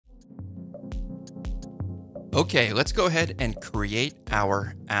Okay, let's go ahead and create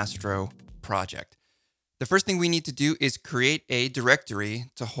our Astro project. The first thing we need to do is create a directory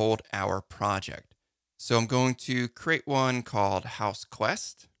to hold our project. So I'm going to create one called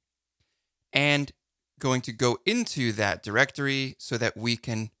CraftQuest and going to go into that directory so that we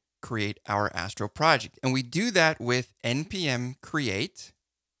can create our Astro project. And we do that with npm create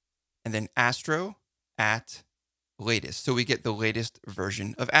and then Astro at latest. So we get the latest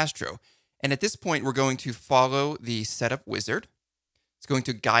version of Astro. And at this point, we're going to follow the setup wizard. It's going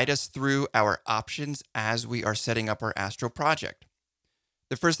to guide us through our options as we are setting up our Astro project.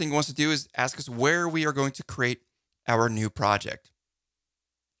 The first thing it wants to do is ask us where we are going to create our new project.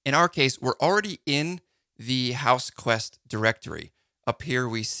 In our case, we're already in the CraftQuest directory. Up here,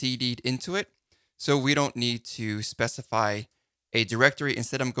 we CD'd into it, so we don't need to specify a directory.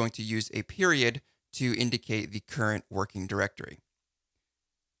 Instead, I'm going to use a period to indicate the current working directory.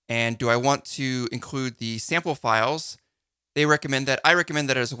 And do I want to include the sample files? They recommend that. I recommend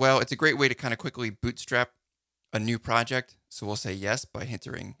that as well. It's a great way to kind of quickly bootstrap a new project. So we'll say yes by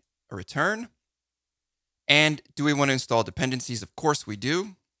entering a return. And do we want to install dependencies? Of course we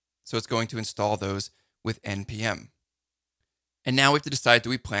do. So it's going to install those with npm. And now we have to decide, do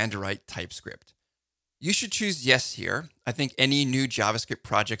we plan to write TypeScript? You should choose yes here. I think any new JavaScript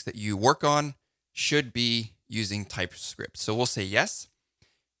projects that you work on should be using TypeScript. So we'll say yes.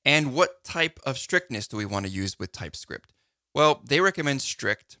 And what type of strictness do we want to use with TypeScript? Well, they recommend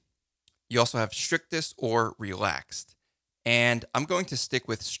strict. You also have strictest or relaxed. And I'm going to stick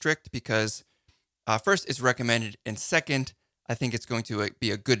with strict because first, it's recommended. And second, I think it's going to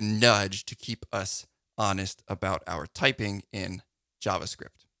be a good nudge to keep us honest about our typing in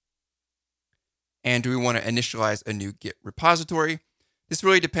JavaScript. And do we want to initialize a new Git repository? This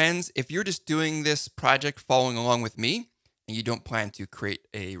really depends. If you're just doing this project following along with me, and you don't plan to create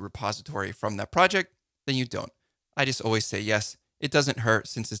a repository from that project, then you don't. I just always say yes. It doesn't hurt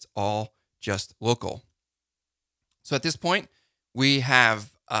since it's all just local. So at this point, we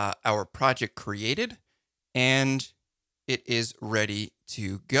have our project created and it is ready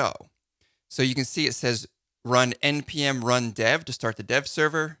to go. So you can see it says run npm run dev to start the dev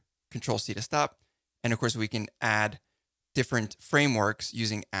server, Control-C to stop. And of course, we can add different frameworks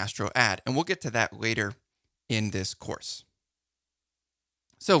using Astro add. And we'll get to that later in this course.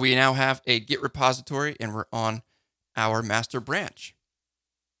 So we now have a Git repository and we're on our master branch.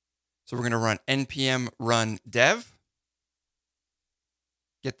 So we're going to run npm run dev,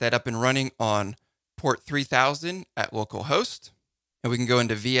 get that up and running on port 3000 at localhost. And we can go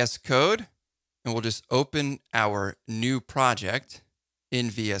into VS Code and we'll just open our new project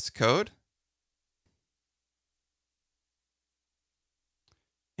in VS Code.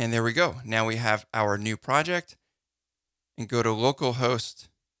 And there we go. Now we have our new project. And go to localhost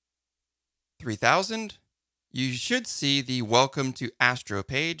 3000, you should see the Welcome to Astro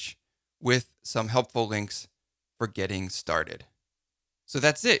page with some helpful links for getting started. So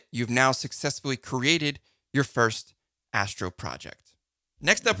that's it. You've now successfully created your first Astro project.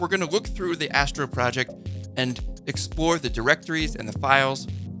 Next up, we're going to look through the Astro project and explore the directories and the files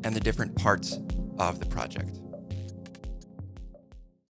and the different parts of the project.